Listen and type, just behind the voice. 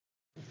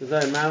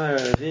Gezor Ma'amar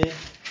Ravi.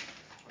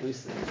 We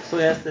saw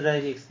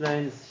yesterday he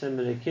explains Shem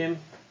Elikim,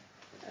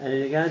 and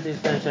he's going to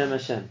explain Shem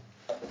Hashem.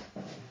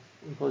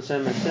 He calls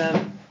Shem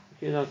Hashem,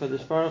 Kilo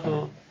Kodesh Baruch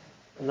Hu,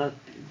 not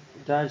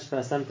judged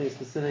by something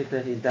specific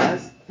that he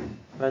does,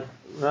 but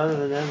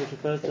rather the name which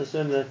refers to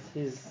Hashem that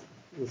he's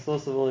the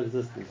source of all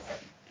existence.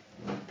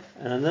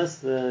 And on this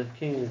the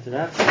king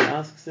interrupts and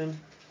asks him,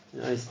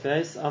 in his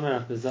space, Amar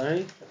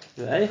Akuzari,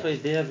 V'eicho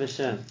idea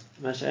v'Shem,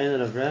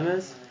 Mash'ein of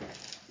Remes.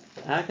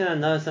 How can I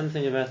know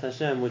something about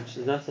Hashem which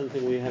is not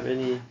something we have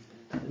any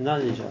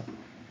knowledge of?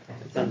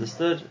 It's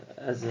understood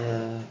as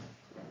an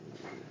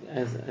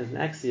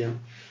axiom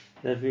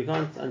that we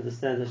can't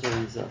understand Hashem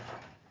himself.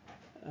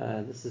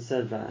 This is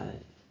said by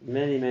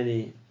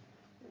many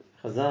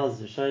Chazals,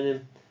 Rishonim,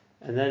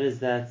 and that is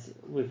that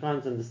we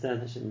can't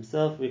understand Hashem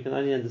himself, we can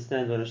only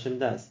understand what Hashem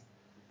does,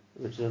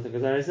 which is what the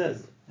Gezara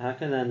says. How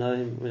can I know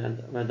him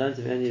when I don't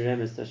have any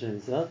remez to Hashem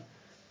himself?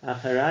 All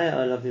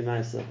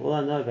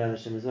I know about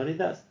Hashem is what he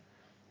does.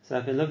 So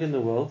I can look in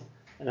the world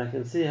and I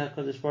can see how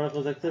Kodesh Baruch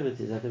Hu's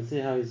activities. I can see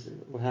how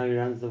he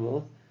runs the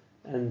world.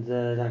 And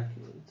like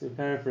to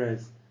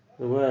paraphrase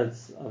the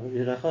words of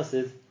Yehuda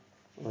Chassid,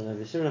 or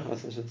Rabbi Shimon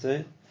Chassid, I should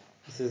say,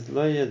 he says,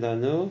 "Lo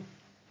yadanu,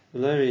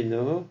 lo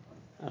rinu,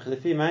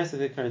 achlefi ma'asav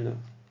yikarnu."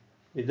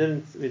 We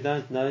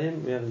don't know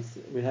him.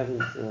 We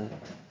haven't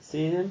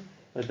seen him.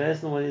 But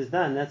based on what he's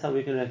done, that's how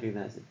we can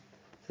recognize him.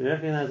 So we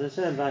recognize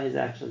Hashem by his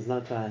actions,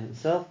 not by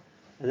himself.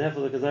 And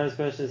therefore, the Gezara's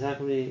question is, how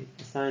can we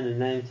assign a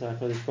name to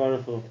HaKadosh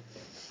Baruch Hu,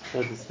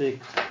 so to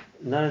speak,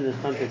 not in the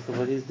context of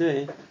what he's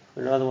doing,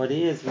 but rather what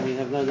he is, when we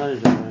have no knowledge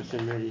of what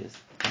Hashem really is.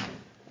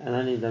 And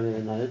only don't we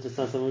have knowledge, it's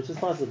not something which is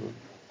possible.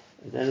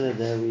 At the end of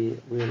the day,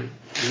 we're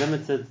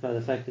limited by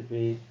the fact that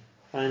we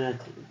finite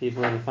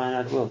people in a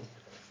finite world.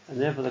 And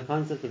therefore, the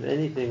concept of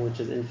anything which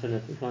is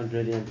infinite, we can't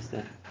really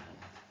understand.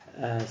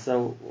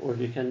 So what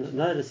we can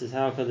notice is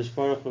how HaKadosh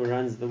Baruch Hu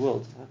runs the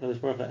world, how HaKadosh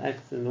Baruch Hu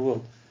acts in the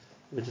world,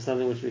 which is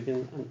something which we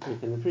can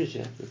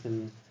appreciate, we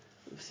can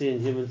see in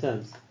human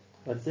terms.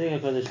 But seeing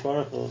HaKadosh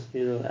Baruch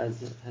Hu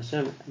as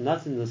Hashem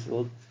not in this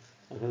world,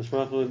 HaKadosh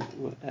Baruch Hu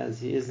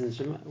as he is in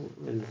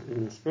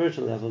the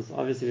spiritual levels,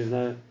 obviously we have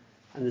no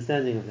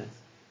understanding of that.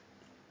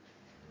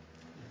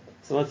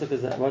 So what's the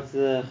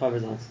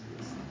Chavar's answer to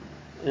this?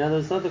 In other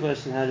words, it's not the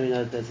question how do we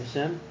know that there's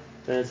Hashem,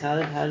 but it's how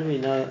do we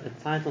know a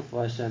title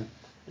for Hashem.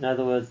 In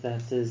other words,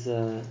 that is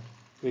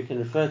we can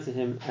refer to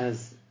him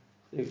as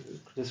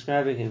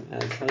describing him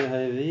as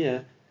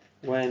Hayah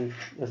when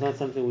there's not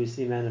something we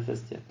see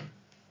manifest yet.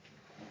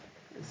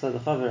 So the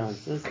Chavar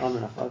answers,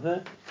 Amar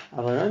Chavar,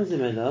 how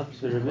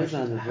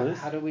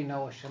do we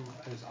know Hashem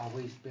has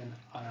always been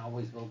and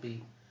always will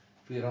be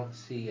if we don't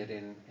see it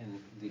in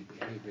the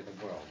behavior of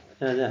the world?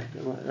 Yeah,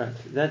 right.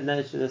 That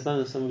nature, that's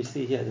not something we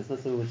see here. That's not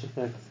something which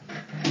affects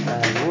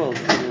the world,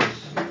 in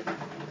which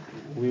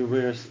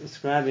we're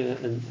ascribing a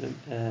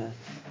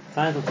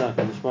title to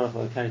HaKadosh Baruch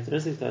Hu, a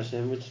characteristic to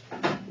Hashem, which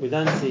we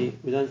don't see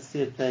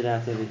it played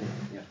out every day.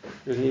 Yeah.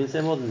 We can even say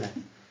more than that.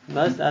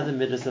 Most other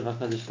midrash of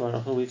HaKadosh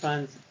Baruch Hu,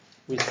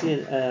 we see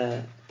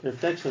a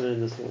reflection of it in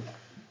this world.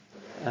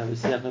 We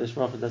see HaKadosh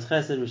Baruch Hu does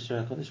chesed, we see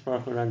HaKadosh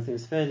Baruch Hu runs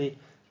things fairly,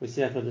 we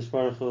see HaKadosh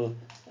Baruch Hu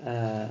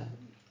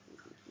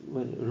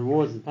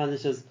rewards and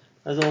punishes.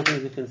 Those are all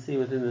things we can see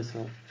within this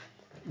world.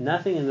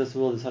 Nothing in this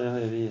world is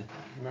Hayah.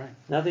 Right.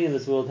 Nothing in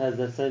this world has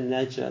that same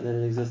nature that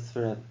it exists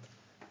forever.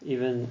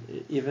 Even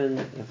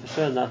for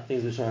sure not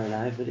things which are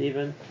alive, but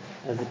even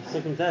as the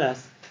Pesukim tell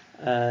us,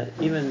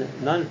 even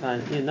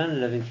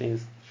non-living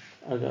things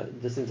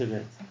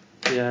disintegrate.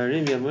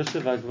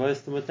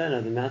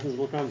 The mountains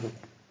will crumble.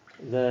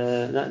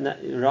 The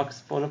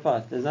rocks fall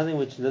apart. There's nothing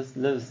which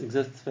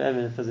exists forever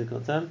in a physical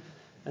term,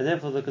 and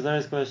therefore the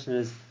Gezara's question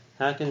is,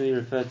 how can we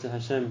refer to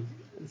Hashem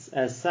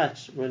as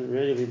such when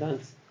really we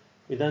don't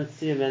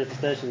see a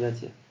manifestation of that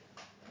here?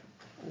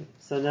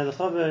 So now the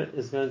Chavar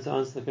is going to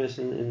answer the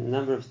question in a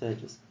number of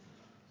stages.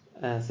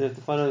 So we have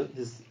to follow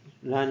his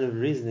line of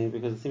reasoning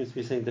because it seems to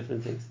be saying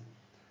different things.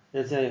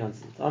 Let's see how he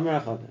answers it. Amar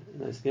Chavar,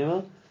 nice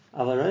gimel.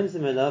 It's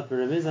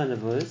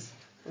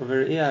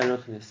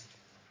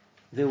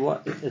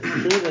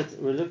true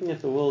that we're looking at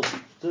the world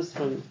just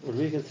from what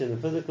we can see in the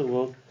physical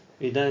world.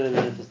 We don't have a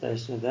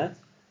manifestation of that,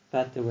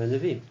 but there were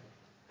Nevi'im,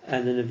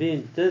 and the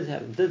Nevi'im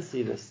did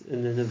see this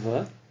in the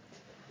Nevuah,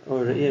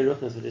 or Re'iyah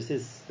Ruchnis, which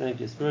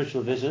is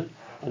spiritual vision,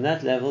 on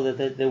that level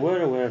that they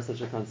were aware of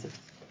such a concept.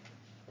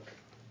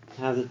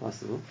 How is it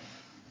possible?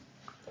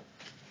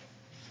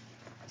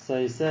 So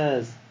he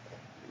says,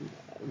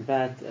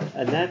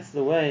 and that's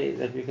the way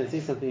that we can see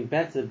something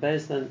better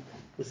based on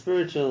the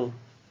spiritual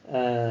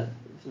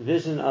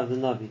vision of the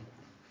Navi,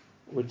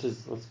 which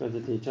is what's going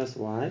to teach us.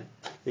 Why?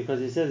 Because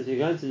he says if you're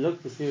going to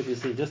look to see what you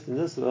see just in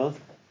this world,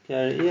 what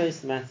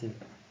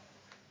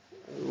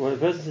a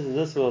person sees in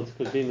this world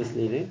could be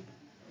misleading.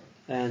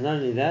 And not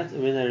only that,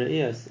 when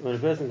a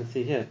person can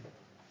see here,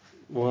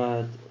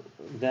 and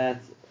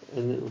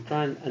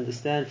try and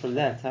understand from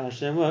that how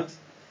Hashem works,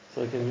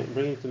 so it can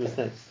bring him to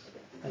mistakes.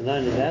 And not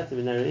only that,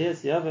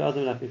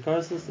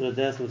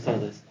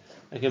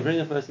 it can bring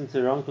a person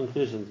to wrong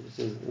conclusions,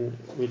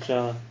 which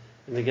are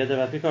in the Geder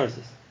of Apikoros,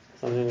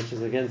 something which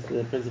is against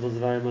the principles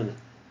of Arimuna.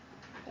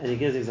 And he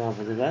gives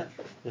examples of that.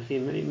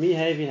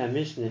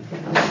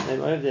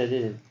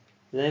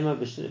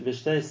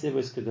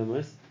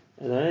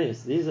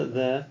 These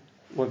are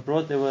what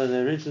brought there were the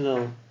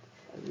original,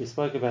 we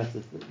spoke about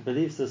this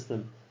belief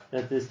system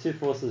that there's two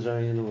forces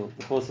running in the world,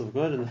 the force of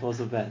good and the force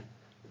of bad.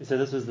 We said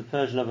this was the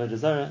Persian Avodah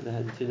Zarah. They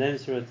had two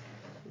names for it.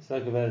 We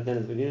spoke about it then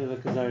at the beginning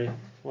of the Kuzari.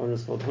 One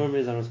was called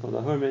Hurmiz, one was called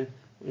Ahurmin.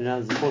 Now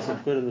there's the force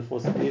of good and the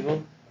force of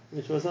evil,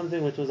 which was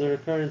something which was a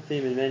recurrent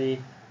theme in many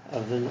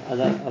of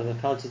the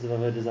cultures of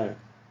Avodah Zarah.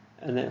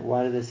 And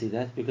why did they see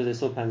that? Because they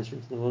saw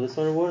punishment in the world, they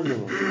saw reward in the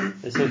world,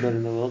 they saw good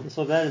in the world, they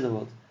saw bad in the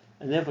world.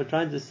 And therefore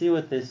trying to see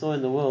what they saw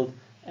in the world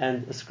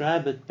and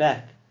ascribe it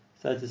back,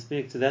 so to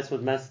speak, to that's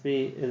what must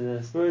be in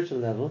the spiritual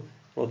level,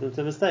 brought them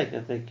to a mistake.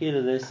 At the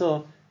Kila they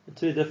saw the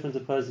two different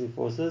opposing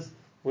forces,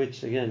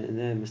 which again, in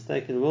their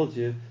mistaken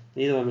worldview,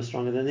 neither one was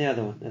stronger than the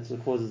other one. That's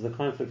what causes the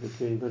conflict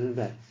between good and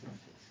bad.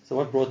 So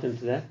what brought them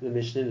to that? The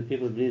Mishnah, the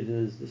people believed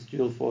in these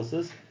dual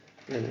forces,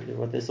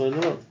 what they saw in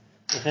the world.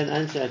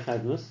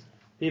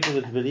 People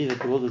would believe that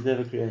the world was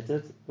never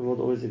created, the world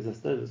always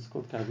existed, it's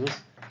called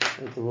Kadmus,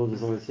 that the world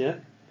is always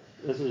here.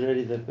 This was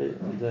really what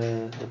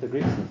the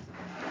Greeks said.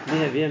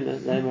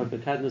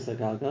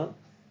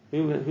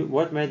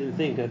 What made them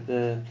think that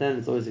the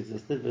planets always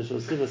existed?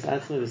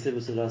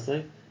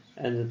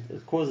 And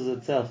it causes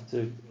itself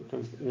to,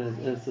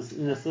 it's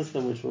in a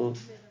system which will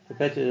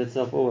perpetuate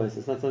itself always.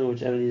 It's not something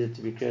which ever needed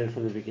to be created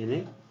from the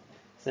beginning.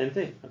 Same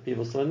thing, what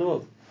people saw in the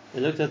world. They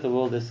looked at the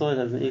world, they saw it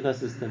as an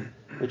ecosystem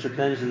which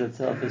replenishes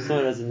itself, they saw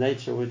it as a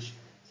nature which,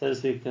 so to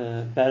speak,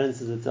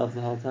 balances itself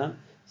the whole time.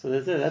 So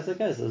they said, that's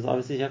okay, so it's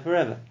obviously here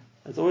forever.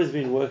 It's always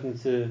been working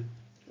to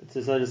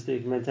so to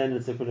speak, maintain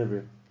its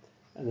equilibrium.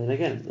 And then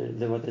again,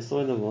 what they saw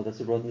in the world, that's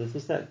what brought them this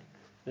mistake.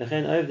 What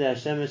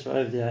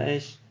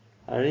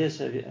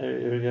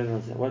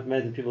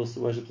made the people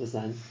worship the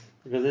sun?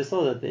 Because they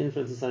saw that the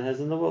influence the sun has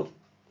in the world,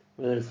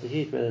 whether it's the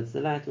heat, whether it's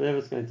the light, whatever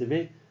it's going to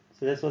be,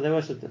 so that's why they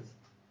worshipped it.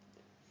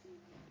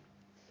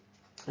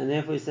 And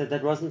therefore he said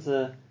that wasn't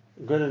a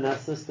good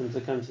enough system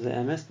to come to the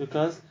emes,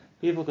 because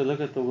people could look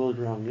at the world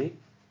wrongly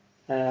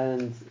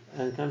and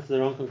come to the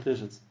wrong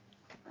conclusions.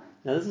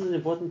 Now this is an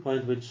important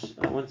point which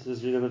I want to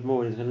just read a bit more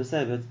what he's going to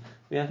say, but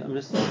I'm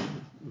just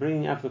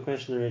bringing up the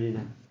question already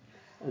now.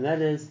 And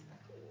that is,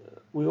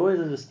 we always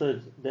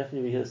understood,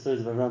 definitely we hear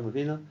stories of Avraham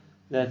Avinu,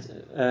 that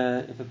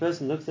if a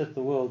person looks at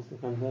the world, to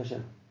come to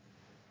Hashem.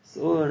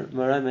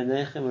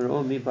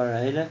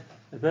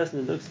 A person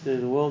who looks to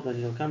the world and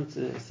he'll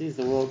sees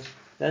the world,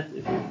 that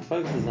if he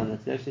focuses on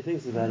it, he actually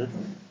thinks about it,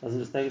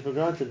 doesn't just take it for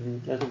granted,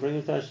 and that will bring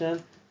him to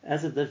Hashem,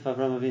 as it did for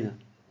Avraham Avinu.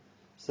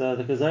 So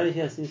the Kuzari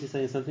here seems to be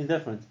saying something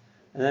different,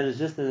 and that is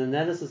just an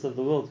analysis of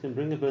the world can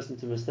bring a person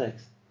to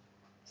mistakes.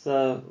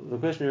 So the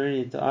question we really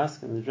need to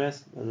ask and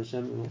address, as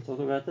Hashem will talk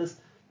about this,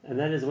 and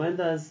that is, when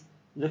does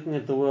looking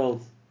at the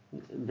world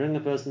bring a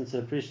person to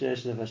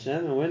appreciation of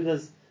Hashem, and when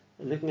does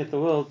looking at the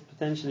world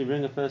potentially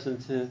bring a person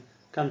to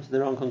come to the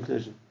wrong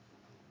conclusion?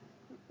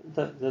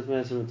 That's what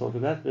Hashem will talk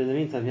about, but in the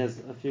meantime he has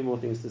a few more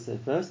things to say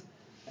first,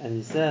 and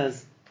he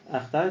says,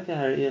 if you're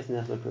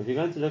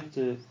going to look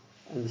to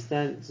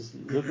understand, just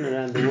looking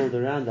around the world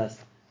around us,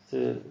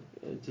 to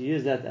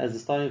use that as a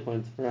starting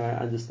point for our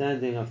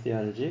understanding of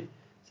theology,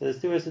 so there's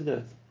two ways to do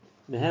it.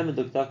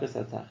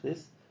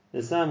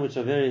 There's some which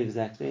are very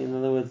exactly, in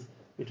other words,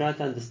 we try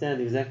to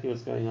understand exactly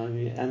what's going on,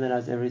 we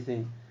analyze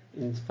everything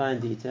in fine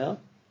detail.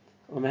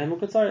 Or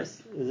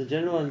there's a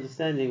general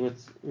understanding which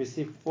we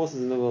see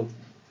forces in the world,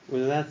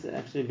 without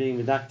actually being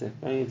reductive,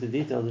 going into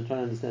detail to try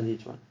to understand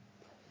each one.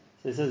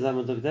 So he says,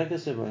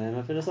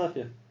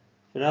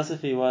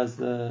 philosophy was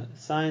the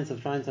science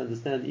of trying to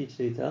understand each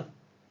detail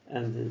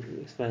and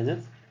explain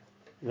it.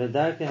 The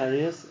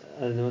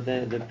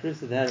proofs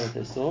that they had, what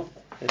they saw.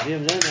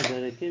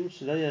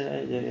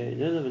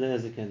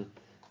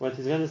 What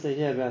he's going to say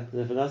here about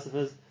the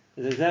philosophers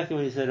is exactly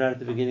what he said right at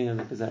the beginning of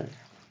the Kuzari.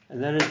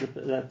 And that is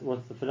that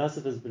what the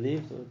philosophers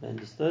believed, or they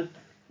understood,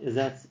 is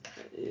that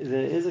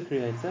there is a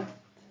creator,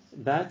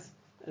 but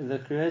the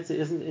creator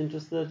isn't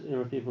interested in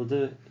what people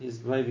do.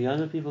 He's way beyond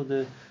what people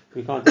do.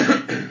 We can't.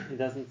 He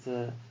doesn't.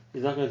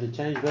 He's not going to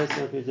change based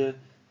on what we do,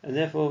 and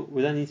therefore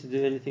we don't need to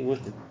do anything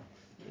with him.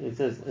 It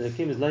says,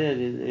 "Elokim is lo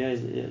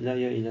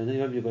yilonu. He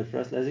won't be good for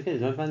us. He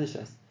won't punish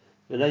us.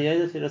 He's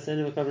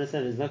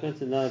not going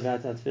to know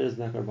about our tefillas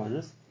and our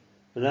karbanos.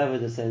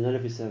 Not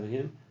if we serve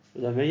him.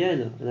 Not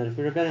if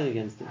we're rebelling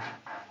against him.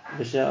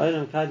 And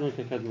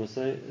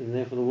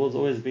therefore the world's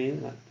always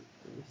been like,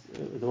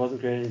 it wasn't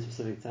created in a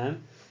specific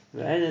time.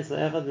 And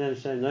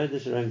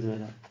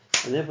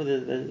therefore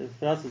the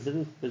philosophers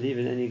didn't believe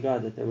in any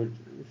God that they would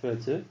refer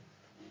to.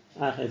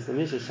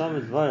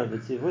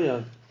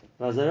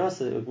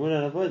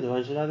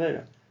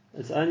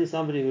 It's only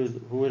somebody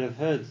who would have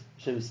heard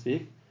Hashem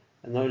speak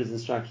and know what his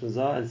instructions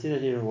are and see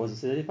that he rewards and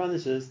see that he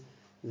punishes,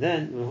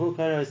 then you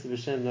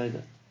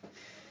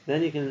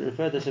can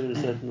refer to Hashem in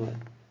a certain way.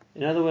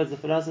 In other words, the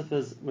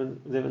philosophers,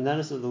 when their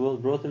analysis of the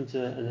world brought them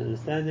to an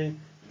understanding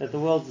that the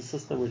world's a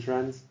system which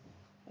runs,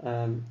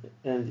 and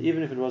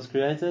even if it was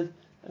created,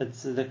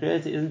 the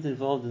creator isn't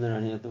involved in the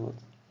running of the world.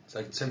 It's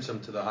like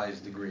tzimtzum to the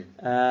highest degree.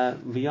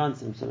 Beyond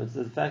tzimtzum. It's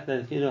the fact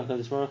that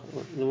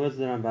the words of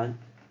the Ramban,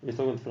 we're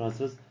talking to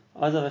philosophers,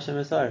 Azav Hashem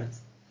Esaretz.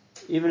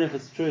 Even if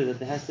it's true that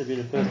there has to be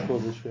the first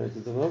cause which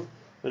created the world,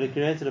 but it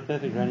created a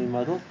perfect running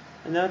model,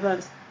 and now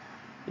runs.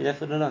 He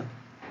left it alone.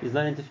 He's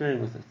not interfering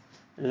with it.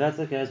 And if that's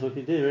the case, what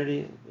we do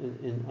really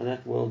on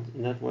that world,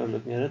 in that way of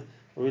looking at it,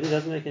 what we do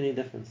doesn't make any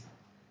difference.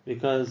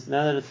 Because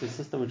now that it's a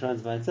system which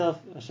runs by itself,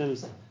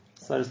 Hashem's,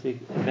 so to speak,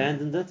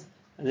 abandoned it,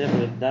 and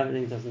therefore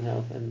davening doesn't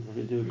help, and what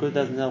we do good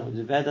doesn't help, what we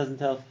do bad doesn't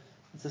help.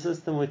 It's a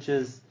system which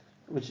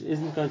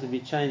isn't going to be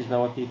changed by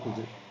what people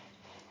do.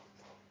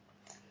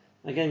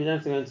 Again, we don't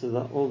have to go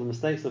into all the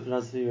mistakes of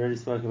philosophy. We already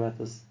spoke about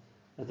this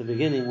at the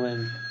beginning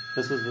when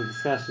this was the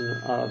discussion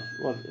of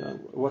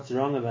what's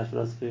wrong about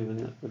philosophy when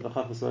the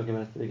Chacham spoke about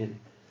it at the beginning.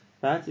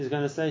 But he's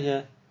going to say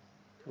here.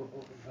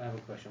 I have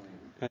a question.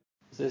 Okay.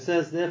 So he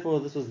says, therefore,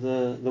 this was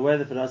the way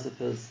the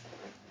philosophers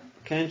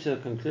came to a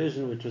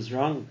conclusion which was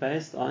wrong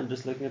based on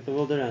just looking at the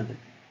world around them.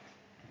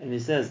 And he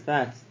says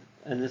that,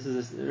 and this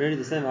is really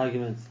the same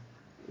argument,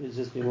 it's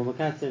just being more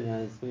makatzir now,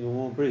 it's being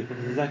more brief, but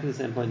it's exactly the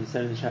same point he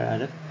said in Shara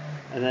Aleph,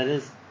 and that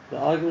is, the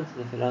argument of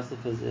the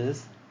philosophers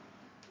is,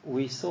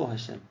 we saw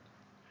Hashem.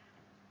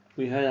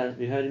 We heard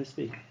Him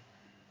speak.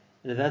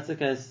 And if that's the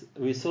case,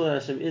 we saw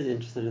that Hashem is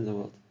interested in the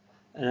world.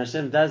 And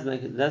Hashem does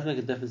make a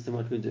difference in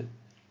what we do.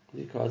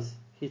 Because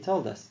He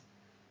told us.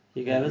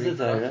 He gave us the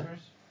Torah.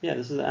 Yeah,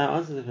 this is our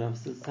answer to the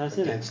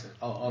philosophers.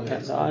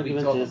 The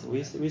argument is,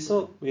 we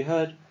saw, we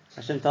heard,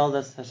 Hashem told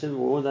us, Hashem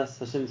warned us,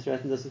 Hashem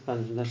threatened us with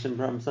punishment, Hashem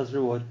promised us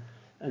reward.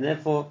 And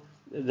therefore,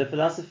 the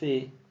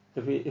philosophy,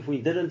 if we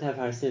didn't have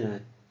Har Sinai,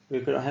 we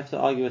could have to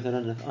argue with it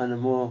on a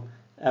more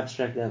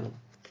abstract level.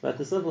 But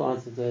the simple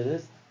answer to it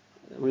is,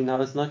 we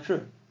know it's not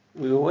true.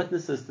 We were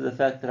witnesses to the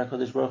fact that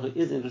HaKadosh Baruch Hu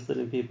is interested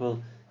in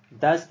people,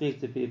 does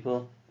speak to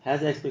people,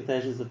 has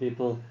expectations of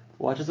people,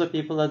 watches what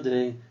people are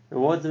doing,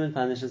 rewards them and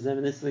punishes them,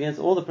 and this is against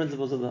all the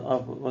principles of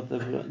what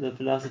the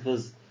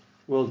philosophers'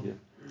 worldview.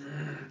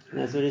 And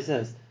that's what he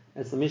says.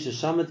 It's the Misha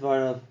Shamet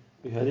Varav,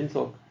 we heard him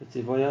talk,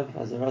 Tzivoyav,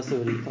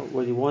 Azarasa,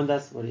 what he warned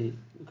us, what he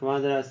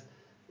commanded us,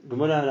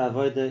 Gemara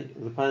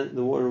Avodah,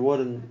 the reward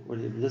and what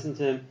he listened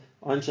to him,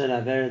 Ansha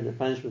Avera, the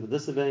punishment for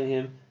disobeying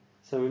him.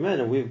 So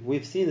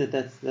we've seen that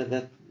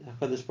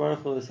HaKadosh Baruch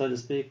Hu, so to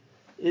speak,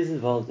 is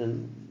involved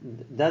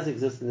and does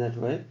exist in that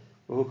way.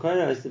 And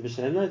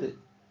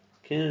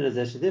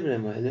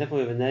therefore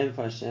we have a name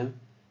for Hashem.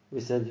 We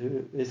said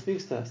who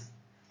speaks to us.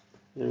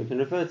 Then we can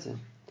refer to him.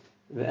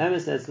 And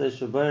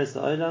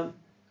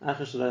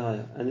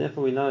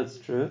therefore we know it's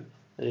true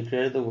that He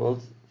created the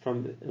world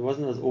from, it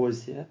wasn't as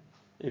always here.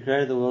 He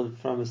created the world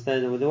from a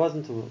state where there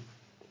wasn't a world.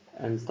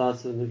 And it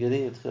starts in the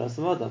beginning with Chilas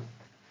Adam.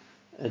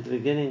 At the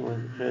beginning,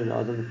 when He created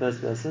Adam, the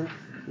first person,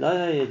 how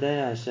do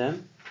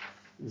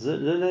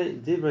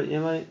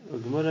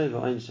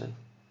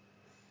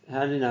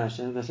you know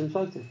Hashem? Hashem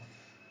spoke to him.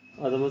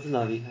 Adam was a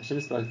Navi.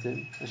 Hashem spoke to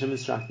him. Hashem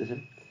instructed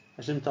him.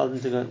 Hashem told him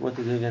to go what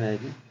to do in Gan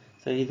Eden.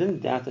 So he didn't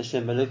doubt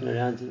Hashem by looking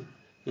around him.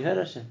 He heard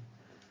Hashem.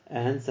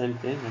 And same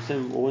thing,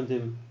 Hashem warned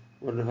him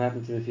what will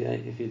happen to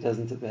him if he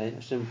doesn't obey.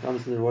 Hashem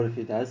promised him the reward if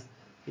he does.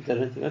 He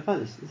didn't get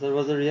punished. So it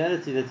was a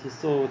reality that he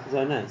saw with his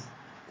own eyes.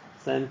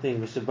 Same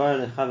thing. He saw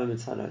HaKadosh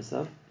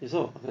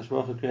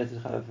Baruch Hu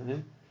created Chava from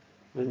him.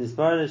 When he's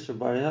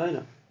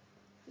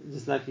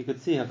just like you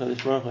could see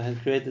HaKadosh Baruch Hu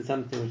had created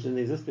something which didn't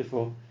exist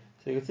before,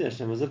 so you could see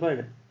Hashem was a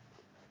Baruch.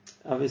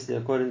 Obviously,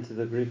 according to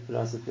the Greek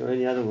philosophy or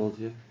any other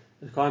worldview,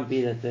 it can't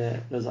be that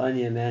there was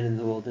only a man in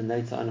the world and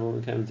later on a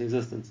woman came into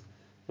existence.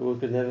 The world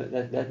could never.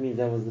 That means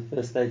that was the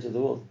first stage of the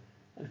world.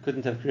 It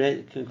couldn't have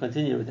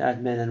continued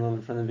without man and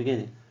woman from the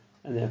beginning.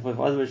 And therefore, if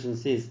Adam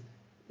sees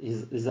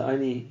he's the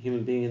only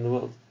human being in the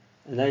world,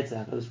 and later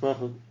HaKadosh Baruch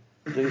Hu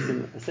brings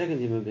him a second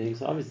human being,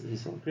 so obviously he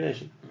saw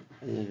creation.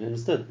 And he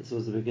understood this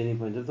was the beginning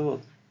point of the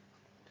world.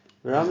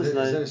 Is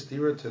that a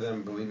steer to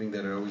them believing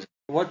that it always...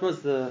 What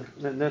was the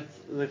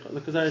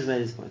Kuzari has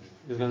made his point.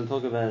 We're going to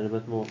talk about it a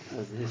bit more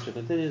as the history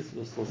continues.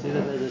 We'll still see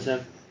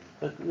that,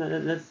 but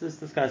let's just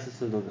discuss this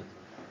a little bit.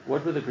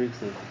 What were the Greeks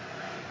thinking?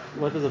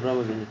 What was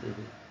Avraham Avinu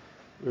thinking?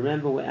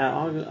 Remember,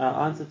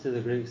 our answer to the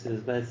Greeks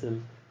is based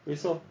on we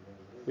saw,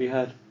 we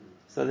heard.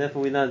 So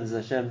therefore we know there's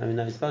Hashem, and we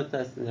know He spoke to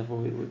us, and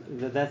therefore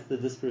that's the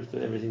disproof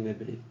to everything they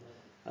believe.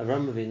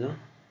 Avraham Avinu,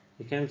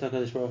 he came to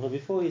HaKadosh Baruch Hu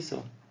before he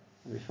saw,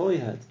 and before he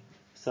heard.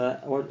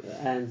 So,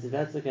 and if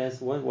that's the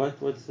case,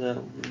 what's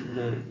the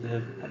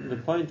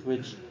point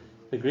which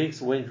the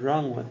Greeks went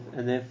wrong with,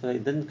 and therefore they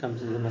didn't come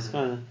to the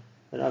maskana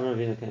that Avraham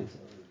Avinu came to?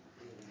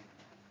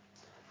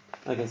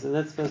 Okay, so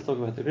let's first talk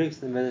about the Greeks,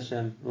 then Med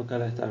Hashem, we'll go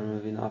back to Avraham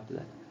Avinu after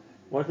that.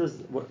 What the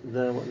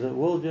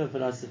worldview of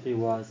philosophy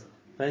was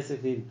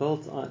basically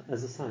built on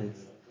as a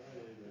science,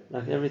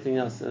 like everything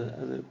else.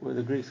 Where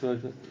the Greeks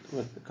worked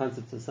with the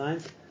concepts of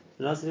science,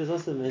 philosophy was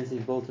also meant to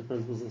be built on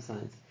principles of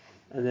science,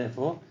 and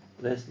therefore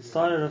they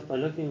started off by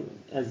looking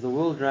at the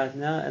world right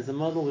now as a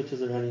model which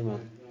is a running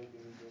model.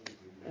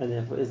 And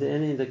therefore, is there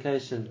any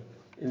indication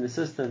in the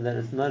system that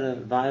it's not a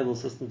viable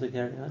system to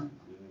carry on?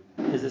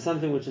 Is there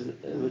something which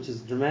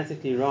is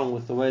dramatically wrong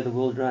with the way the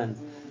world runs,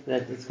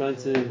 that it's going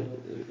to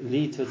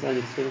lead to its own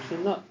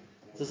extinction? No.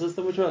 It's a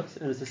system which works,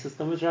 and it's a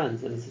system which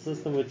runs, and it's a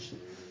system which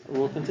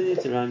will continue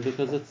to run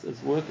because it's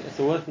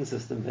a working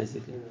system,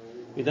 basically.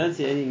 We don't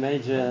see any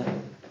major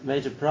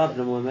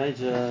problem or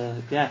major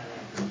gap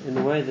in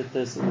the way that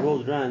this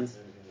world runs,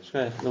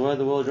 the way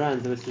the world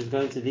runs, which is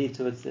going to lead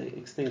to its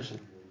extinction.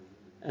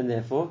 And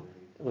therefore,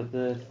 what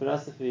the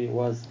philosophy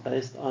was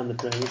based on the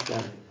premise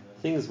that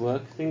things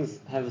work, things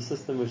have a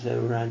system which they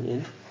run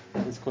in,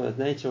 let's call it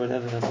nature,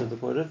 whatever else we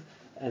call it,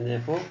 and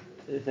therefore,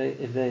 if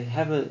they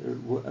have a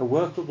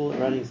workable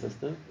running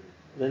system,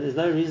 then there's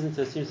no reason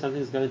to assume something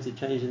is going to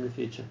change in the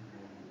future.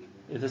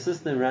 If a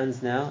system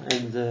runs now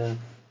and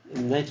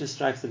nature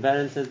strikes a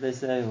balance, as they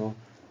say, or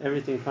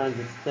everything finds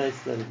its place,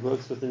 that it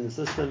works within the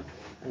system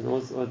and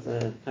also it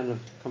kind of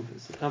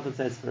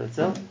compensates for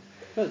itself,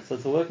 good, so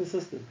it's a working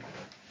system.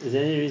 Is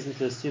there any reason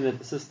to assume that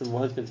the system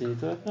won't continue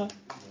to work? No.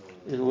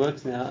 It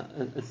works now,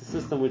 and it's a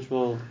system which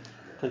will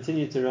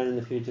continue to run in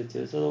the future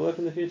too, so it'll work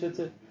in the future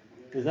too.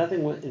 There's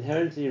nothing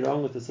inherently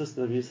wrong with the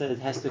system if you say it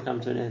has to come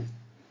to an end.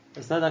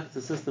 It's not like it's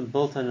a system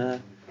built on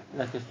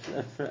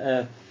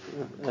a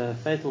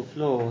fatal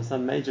flaw or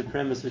some major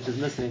premise which is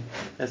missing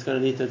that's going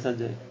to lead to its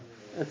undoing.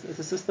 It's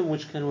a system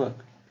which can work.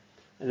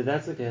 And if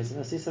that's the case, if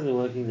I see something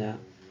working now,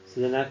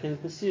 so then I can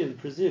presume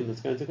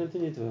it's going to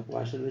continue to work.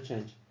 Why should it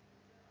change?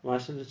 Why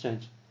should it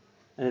change?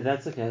 And if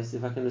that's the case,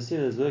 if I can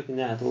assume it's working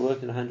now, it will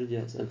work in 100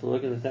 years, and it will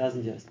work in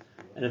 1,000 years,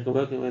 and it will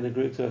work when the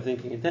groups are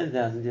thinking in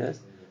 10,000 years,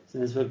 so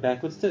then it's work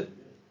backwards too.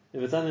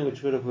 If it's something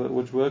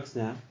which works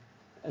now,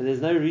 and there's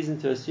no reason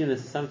to assume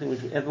this is something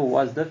which ever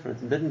was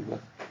different and didn't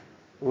work.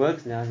 It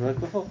works now, it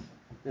worked before.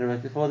 And it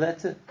worked before that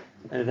too.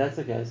 And if that's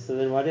the case, so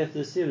then why do you have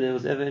to assume there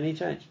was ever any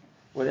change?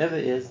 Whatever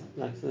is,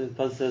 like the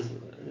Pasuk says,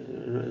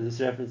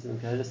 this reference in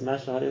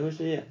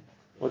Kodesh,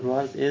 what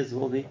was, is,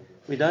 will be.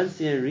 We don't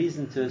see a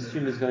reason to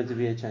assume there's going to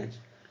be a change.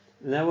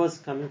 And that was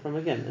coming from,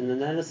 again, an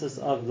analysis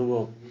of the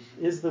world.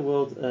 Is the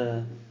world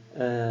a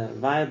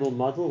viable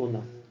model or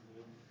not?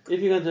 If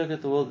you're going to look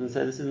at the world and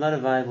say this is not a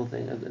viable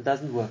thing, it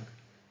doesn't work,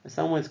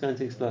 somewhere it's going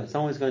to explode,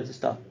 somewhere it's going to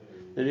stop,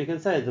 then we can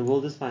say the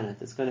world is finite,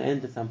 it's going to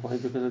end at some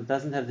point because it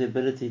doesn't have the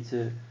ability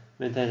to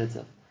maintain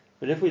itself.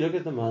 But if we look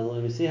at the model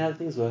and we see how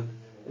things work,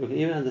 we can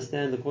even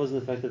understand the cause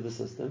and effect of the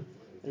system,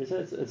 and we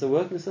say it's a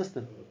working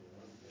system.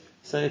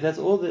 So if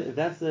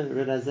that's the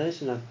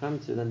realization I've come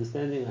to, the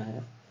understanding I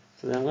have,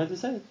 so then I'm going to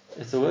say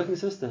it's a working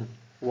system.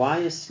 Why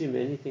assume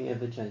anything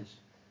ever changed?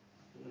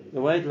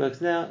 The way it works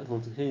now, it will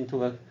continue to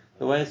work.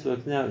 The way it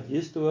works now, it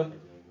used to work.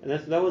 And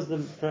that was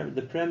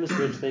the premise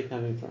which they're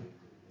coming from.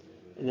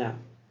 Now,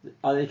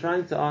 are they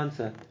trying to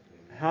answer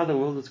how the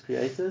world was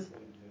created?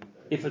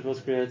 If it was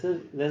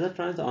created, they're not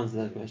trying to answer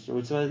that question.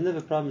 Which was never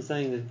a problem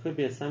saying that it could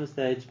be at some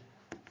stage,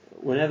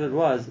 whenever it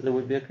was, there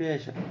would be a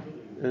creation.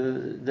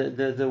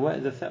 The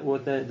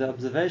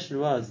observation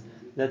was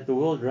that the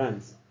world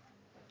runs,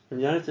 and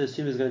you don't have to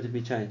assume there's going to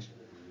be change.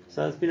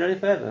 So it's been running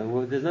forever.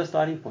 Well, there's no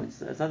starting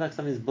points. It's not like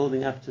something's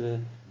building up to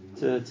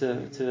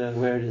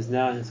where it is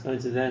now, and it's going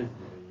to then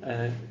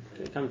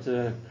come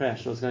to a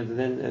crash, or it's going to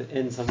then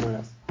end somewhere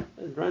else.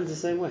 It runs the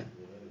same way.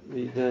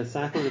 The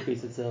cycle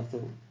repeats itself.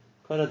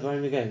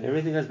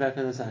 Everything goes back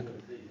on the cycle.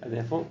 And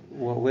therefore,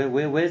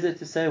 where is it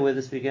to say where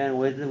this began?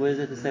 Where is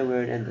it to say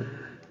where it ended?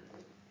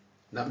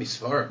 Not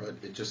misfar, but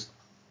it just...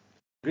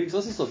 The Greeks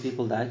also saw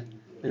people died.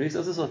 The Greeks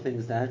also saw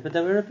things died, but they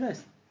were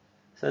replaced.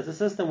 So it's a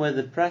system where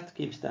the prat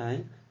keeps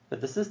dying,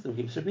 but the system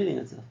keeps repeating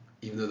itself.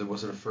 Even though there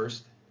wasn't a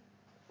first?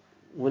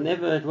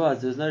 Whenever it was,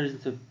 there was no reason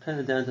to pin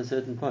it down to a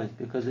certain point,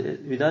 because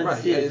we don't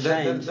see a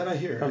change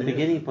from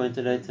beginning point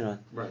to later on.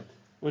 Right.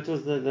 Which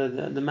was the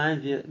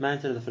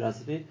mindset of the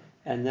philosophy,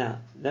 and now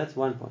that's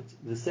one point.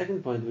 The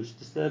second point, which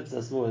disturbs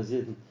us more as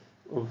Yidden,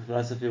 of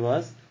philosophy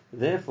was,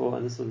 therefore,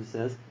 and this is what it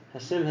says,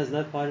 Hashem has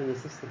no part in the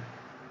system.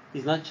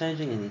 He's not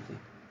changing anything.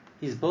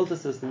 He's built a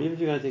system. Even if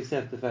you're going to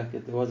accept the fact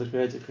that there was a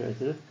creator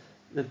created it,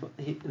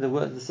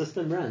 the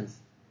system runs.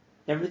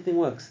 Everything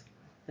works.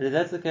 And if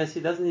that's the case, he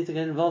doesn't need to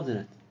get involved in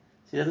it.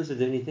 So he doesn't have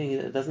to do anything.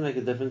 It doesn't make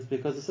a difference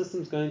because the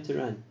system's going to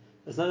run.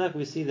 It's not like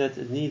we see that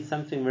it needs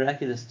something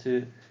miraculous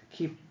to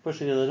keep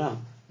pushing it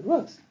along. It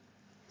works.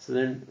 So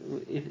then,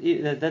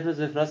 if that was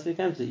the philosophy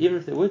came to. Even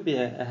if there would be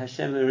a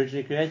Hashem who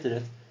originally created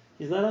it,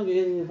 he's no longer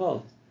getting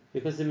involved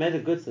because he made a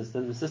good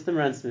system. The system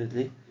runs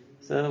smoothly,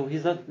 so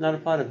he's not a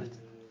part of it.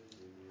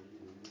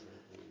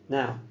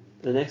 Now,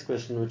 the next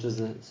question, which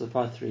is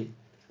part 3,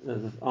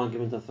 the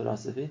argument of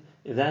philosophy.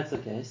 If that's the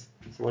case,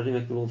 so what do you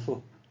make the world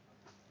for?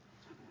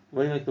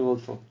 What do you make the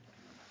world for?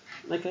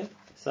 Okay,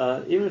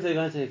 so even if they're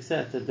going to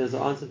accept that there's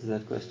an answer to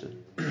that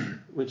question,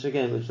 which the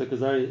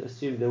Kuzari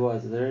assumed there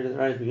was, and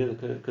right at the beginning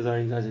the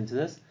Kuzari goes into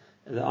this,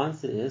 the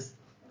answer is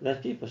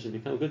that people should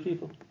become good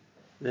people.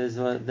 There's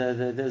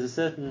a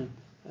certain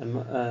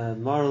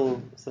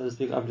moral, so to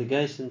speak,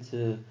 obligation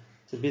to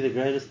be the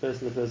greatest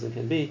person the person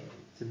can be,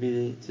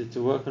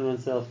 to work on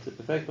oneself, to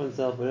perfect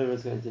oneself, whatever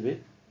it's going to be.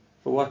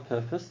 For what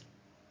purpose?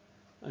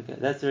 Okay,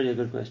 that's really a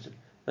good question.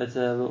 But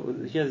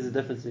here's the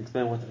difference in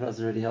explaining what the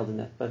philosophers already held in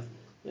that.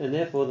 And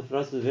therefore, the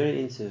philosophers are very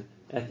into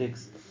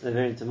ethics, they're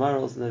very into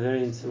morals, and they're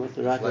very into what's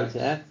the right way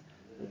to act.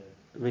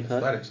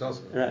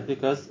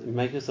 Because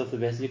make yourself the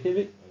best you can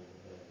be.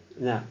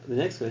 Now, the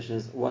next question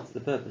is, what's the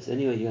purpose?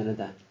 Anyway, you're going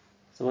to die.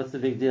 So what's the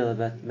big deal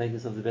about making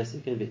yourself the best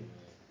you can be?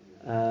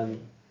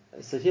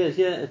 So here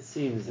it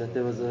seems that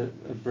there was a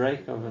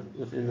break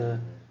within the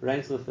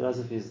ranks of the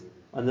philosophies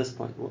on this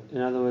point.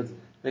 In other words,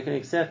 they can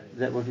accept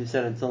that what we've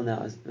said until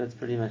now that's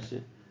pretty much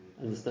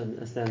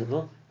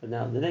understandable. But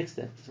now the next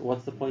step, so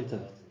what's the point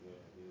of it?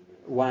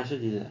 Why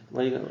should you do that?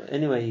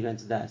 Anyway, you're going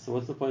to die. So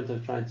what's the point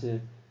of trying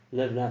to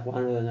live life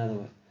one way or another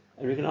way?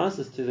 And we can ask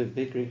this to the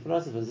big Greek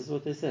philosophers. This is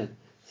what they said.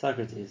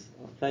 Socrates,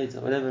 or Plato,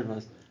 whatever it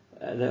was.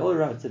 They all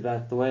wrote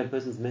about the way a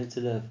person's meant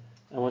to live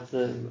and what's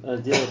the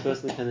ideal a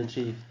person can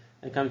achieve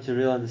and come to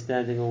real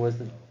understanding or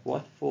wisdom.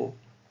 What for?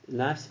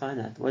 Life's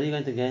finite. What are you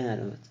going to gain out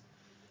of it?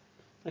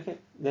 Okay,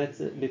 that's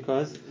it.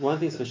 Because one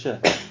thing's for sure,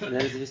 and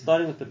that is if you're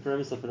starting with the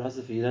premise of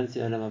philosophy, you don't see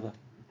Olam Haba.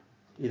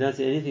 You don't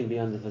see anything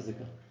beyond the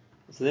physical.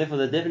 So therefore,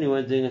 they definitely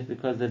weren't doing it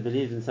because they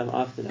believed in some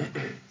afterlife.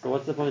 So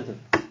what's the point of it?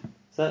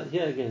 So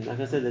here again, like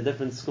I said, there are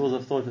different schools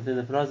of thought within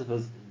the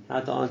philosophers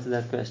how to answer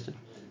that question.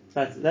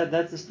 But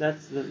that's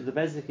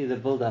basically the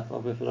build-up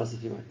of where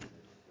philosophy went.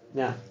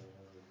 Now,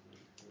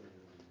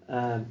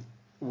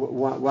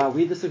 while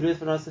we disagree with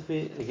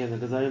philosophy, again,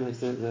 the Ghazali makes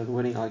the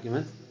winning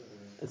argument.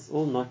 It's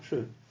all not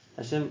true.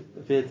 Hashem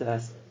appeared to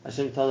us.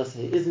 Hashem told us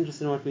He is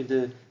interested in what we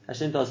do.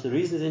 Hashem told us the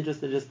reason He's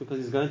interested is because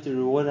He's going to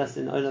reward us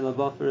in Olam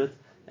Haba for it.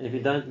 And if we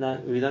don't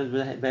behave,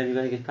 we're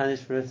going to get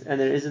punished for it. And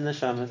there is a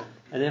neshama,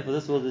 and therefore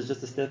this world is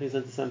just a stepping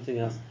stone to something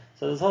else.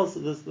 So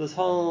this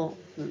whole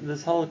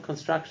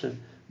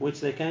construction, which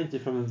they came to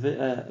from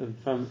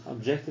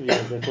objectively,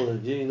 as they call it,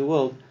 viewing the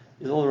world,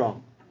 is all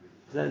wrong.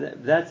 So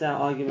that's our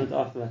argument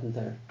after Matan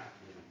Torah.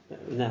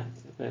 Now,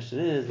 the question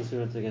is, this we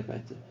want to get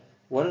back to.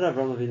 What did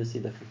Avraham Avinu see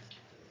different?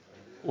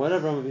 What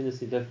did Avraham Avinu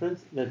see different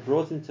that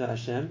brought him to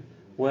Hashem,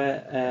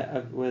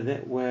 whereas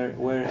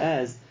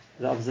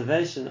the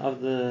observation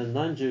of the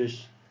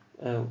non-Jewish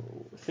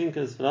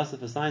thinkers,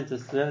 philosophers,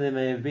 scientists, whoever they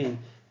may have been,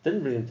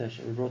 didn't bring him to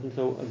Hashem. It brought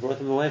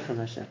him away from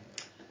Hashem.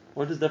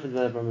 What is different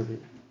about Avraham Avinu?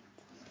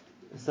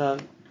 So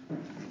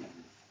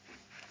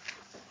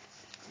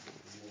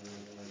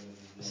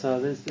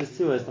there's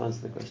two ways to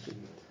answer the question.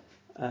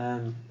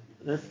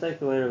 Let's take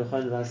the way Rabbi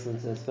Chaim Vassman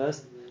says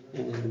first.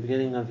 In the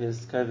beginning of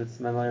his Kovitz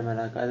Memory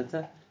Malak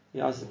Adata,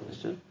 he asks a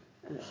question.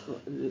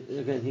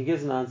 Again, he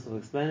gives an answer. We'll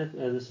explain it.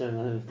 This show I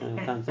don't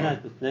have time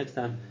tonight, but next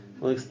time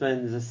we'll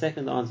explain. There's a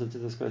second answer to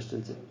this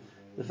question too.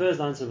 The first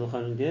answer Rabbi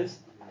Chaim gives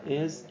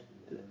is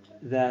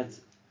that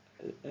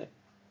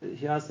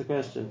he asks the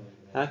question: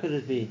 how could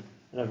it be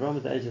that Avraham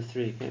at the age of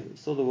 3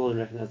 saw the world and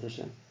recognized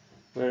Hashem,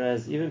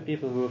 whereas even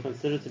people who were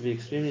considered to be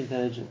extremely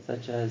intelligent,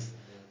 such as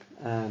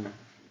some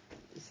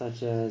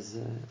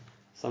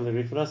of the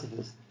Greek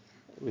philosophers,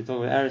 we talk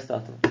about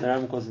Aristotle, the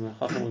Ram calls him a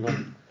Chacham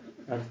Gadol,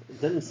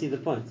 didn't see the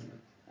point.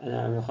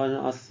 And Rabbi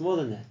asks more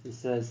than that. He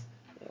says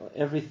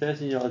every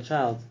 13-year-old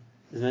child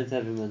is meant to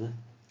have a mother,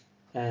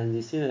 and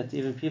you see that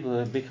even people who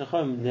are big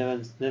Chacham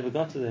never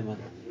got to their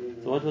mother.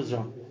 So what was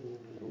wrong?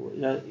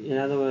 In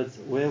other words,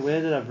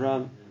 where did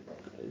Avraham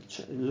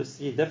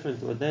see different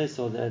to what they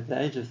saw? That at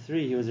the age of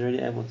 3 he was already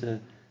able to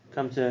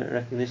come to a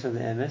recognition of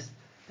the MS,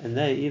 and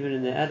they, even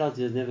in their adult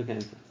years, never came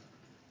to it.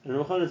 And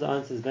Rabbi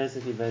answer is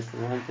basically based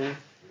on one thing,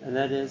 and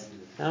that is,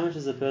 how much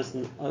is a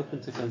person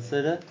open to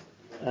consider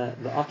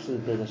the option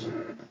of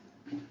Hashem?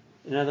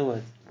 In other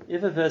words,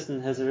 if a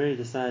person has already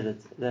decided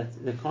that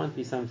there can't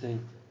be something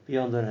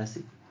beyond the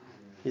Rasi,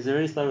 he's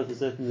already started with a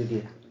certain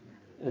degree,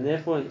 and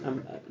therefore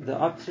the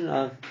option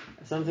of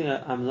something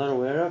I'm not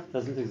aware of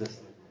doesn't exist,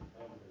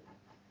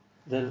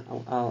 then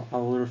I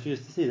will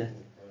refuse to see that.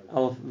 I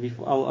will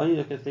only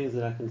look at things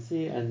that I can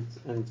see and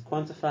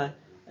quantify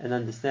and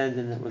understand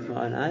with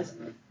my own eyes.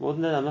 More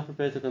than that, I'm not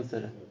prepared to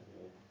consider.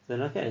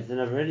 Then I've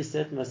already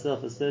set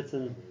myself a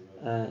certain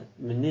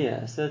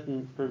a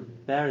certain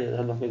barrier that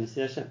I'm not going to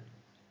see Hashem.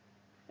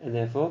 And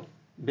therefore,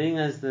 being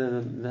as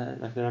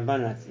like the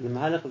Ramban writes, the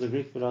mahalach of the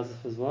Greek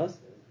philosophers was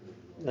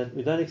that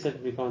we don't accept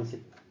what we can't see.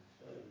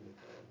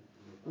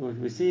 What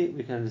we see,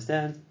 we can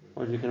understand.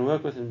 What we can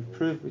work with and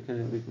prove, we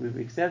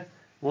accept.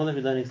 More than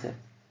we don't accept.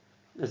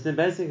 So then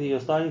basically, your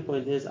starting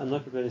point is, I'm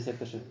not prepared to accept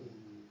Hashem.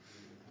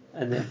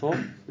 And therefore,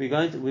 we're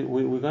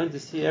going to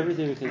see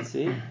everything we can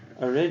see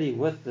already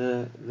with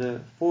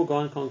the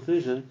foregone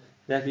conclusion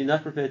that we're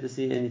not prepared to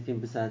see anything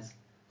besides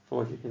for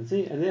what we can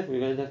see, and therefore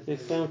we're going to have to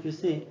explain what you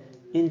see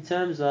in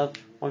terms of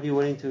what you're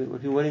willing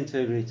to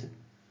agree to.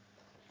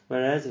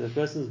 Whereas if a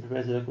person is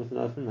prepared to look with an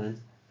open mind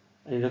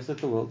and he looks at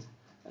the world,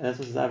 and that's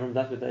what Avram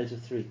did at the age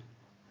of 3.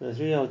 But a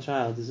 3-year-old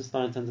child is just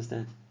starting to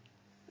understand.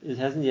 It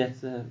hasn't yet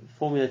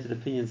formulated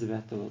opinions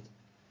about the world.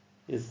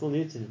 It's still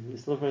new to him.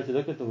 He's still prepared to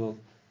look at the world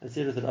and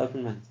see it with an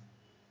open mind.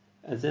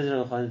 And says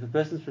if a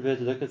person is prepared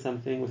to look at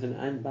something with an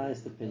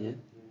unbiased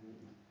opinion,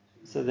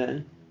 so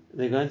then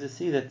they're going to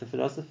see that the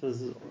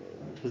philosopher's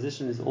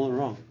position is all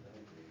wrong.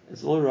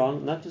 It's all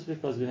wrong, not just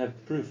because we have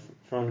proof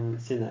from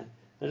Sinai,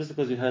 not just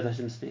because we heard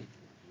Hashem speak,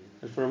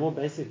 but for a more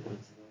basic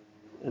point,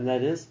 and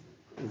that is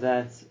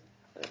that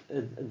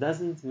it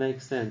doesn't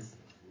make sense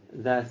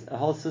that a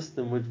whole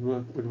system would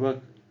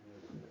work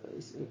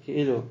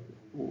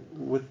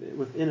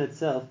within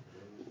itself,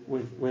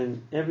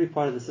 when every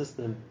part of the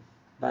system,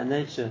 by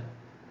nature,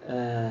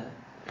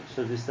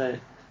 should we say,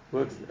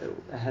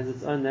 has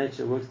its own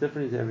nature, works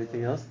differently to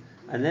everything else,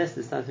 unless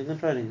there's something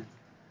controlling it.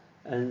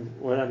 And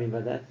what I mean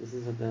by that, this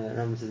is what the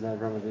Rambam says about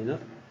Avraham Avinu.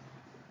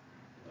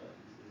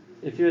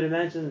 If you would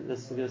imagine,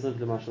 let's give a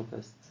simple marshal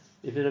first.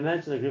 If you would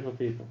imagine a group of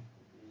people,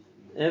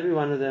 every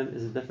one of them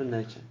is a different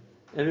nature.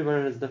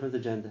 Everybody has a different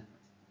agenda.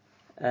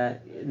 They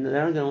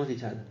don't get on with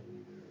each other,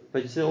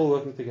 but you see all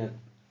working together.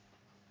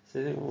 So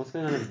you think, well, what's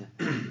going on here?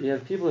 You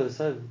have people who are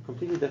so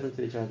completely different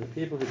to each other,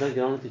 people who don't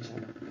get on with each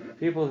other,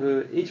 people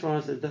who each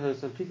one has a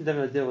completely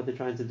different idea of what they're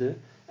trying to do,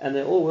 and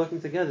they're all working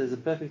together as a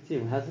perfect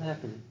team. How's it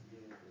happening?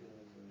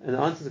 And the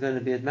answer is going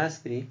to be, it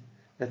must be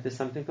that there's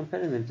something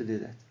compelling them to do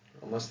that.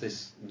 Unless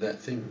there's that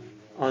thing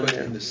put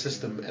in the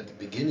system at the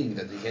beginning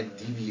that they can't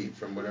deviate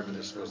from whatever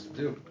they're supposed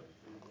to do.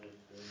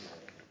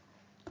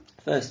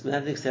 First, we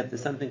have to accept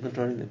there's something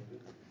controlling them.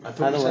 I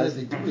thought you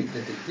said that they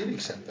did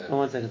accept that. Oh,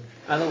 1 second.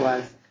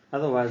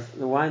 Otherwise,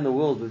 why in the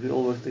world would we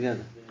all work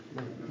together?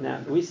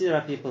 Now, we see there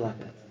are people like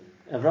that.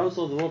 Avraham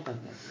saw the world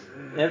like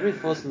that. Every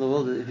force in the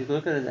world, if you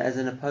look at it as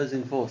an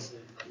opposing force,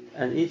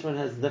 and each one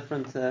has a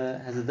different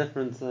and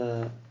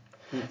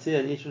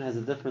each one has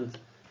a different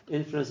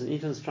influence, and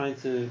each one's trying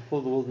to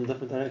pull the world in a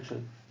different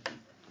direction.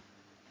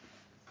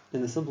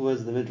 In the simple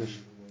words of the Midrash,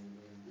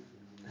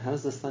 how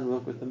does the sun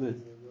work with the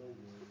moon?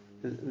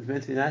 It's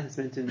meant to be night, it's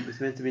meant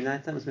to be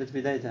nighttime, it's meant to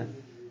be daytime.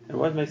 And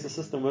what makes the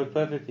system work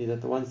perfectly,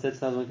 that the one sets,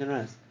 the other one can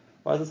rise?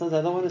 Why does the sun say,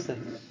 I don't want to set?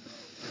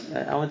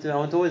 I want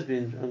to always be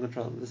in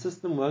control. The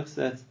system works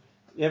that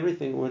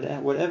everything,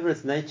 whatever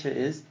its nature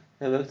is,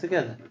 they work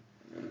together.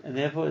 And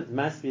therefore it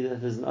must be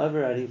that there's an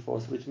overriding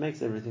force which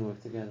makes everything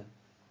work together.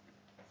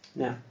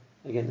 Now,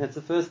 again, that's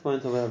the first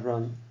point of what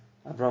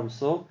Avraham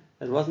saw.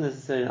 It wasn't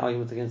necessarily an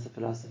argument against the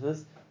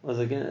philosophers. It was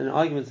again an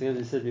argument against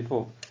what we said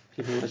before.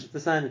 People who worship the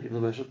sun, and people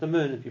who worship the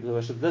moon, and people who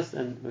worship this,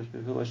 and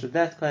people who worship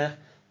that koyach.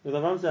 With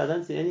Avraham said, I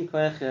don't see any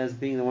koyach as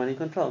being the one in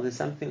control. There's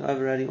something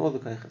overriding all the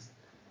koyachas.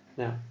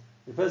 Now,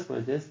 the first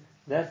point is,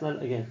 that's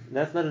not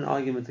an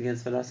argument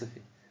against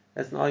philosophy.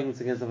 That's an argument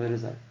against the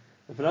Avodah.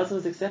 The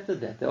philosophers accepted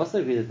that. They also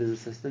agree that there's a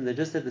system. They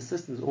just said the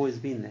system's always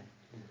been there.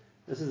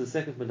 This is the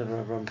second point of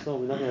Avraham. So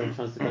we're not going to have a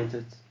chance to go into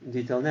it in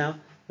detail now,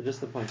 but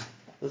just the point.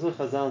 This is what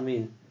Chazal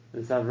mean.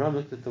 When Avraham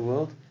looked at the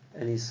world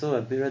and he saw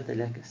a bira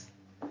delekes.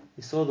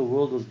 He saw the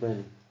world was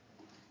burning.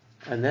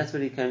 And that's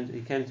what he came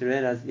to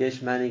realize, yesh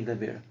manig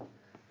labira.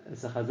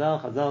 It's a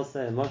Chazal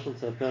say, a marshal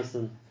to a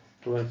person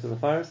who works in the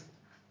forest,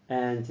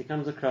 and he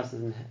comes across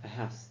a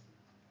house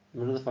in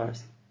the middle of the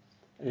forest.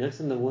 And he looks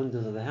in the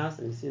windows of the house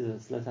and he sees that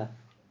it's lit up.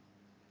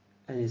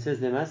 And he says,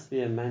 there must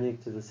be a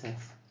manig to this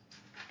house.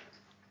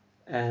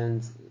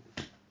 And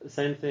the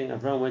same thing,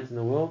 Avraham went in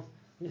the world,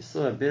 he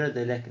saw a bira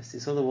delekes. He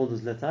saw the world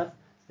was lit up.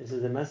 He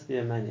says, there must be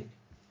a manig.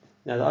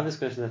 Now the obvious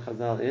question of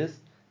Chazal is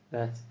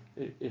that,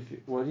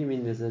 what do you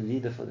mean there's a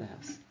leader for the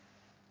house?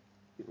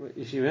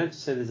 If you want to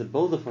say there's a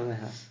builder for the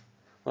house,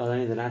 well,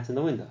 only the lights in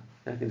the window.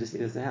 I can just see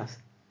there's the house.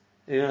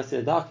 If you want to see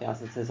a dark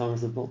house, it says someone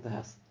has built the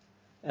house.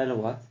 And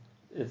what?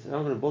 If I'm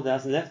going to build the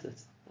house and left it,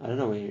 I don't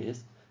know where he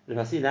is. But if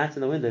I see lights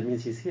in the window, it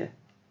means he's here.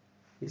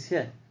 He's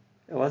here.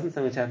 It wasn't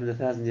something which happened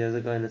 1,000 years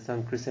ago in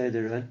some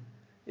crusader ruin.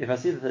 If I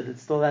see that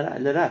it's still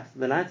lit up,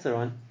 the lights are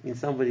on, it means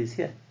somebody's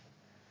here.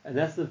 And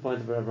that's the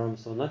point of what Avraham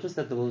saw. Not just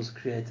that the world was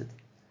created.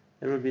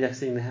 It would be like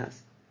seeing the house.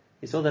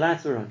 He saw the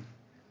lights were on,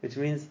 which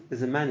means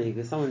there's a manig,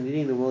 there's someone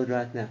leading the world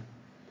right now.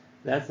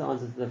 That's the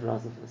answer to the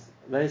philosophers.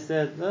 They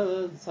said,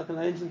 no, it's like an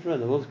ancient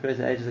ruin. The world was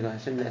created ages ago.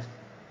 Hashem left.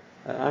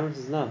 Avraham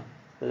says, no,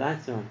 the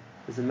lights are on.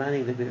 There's a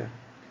manig labira.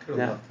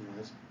 Now,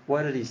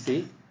 what did he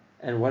see?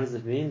 And what does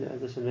it mean?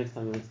 Next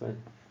time we'll explain.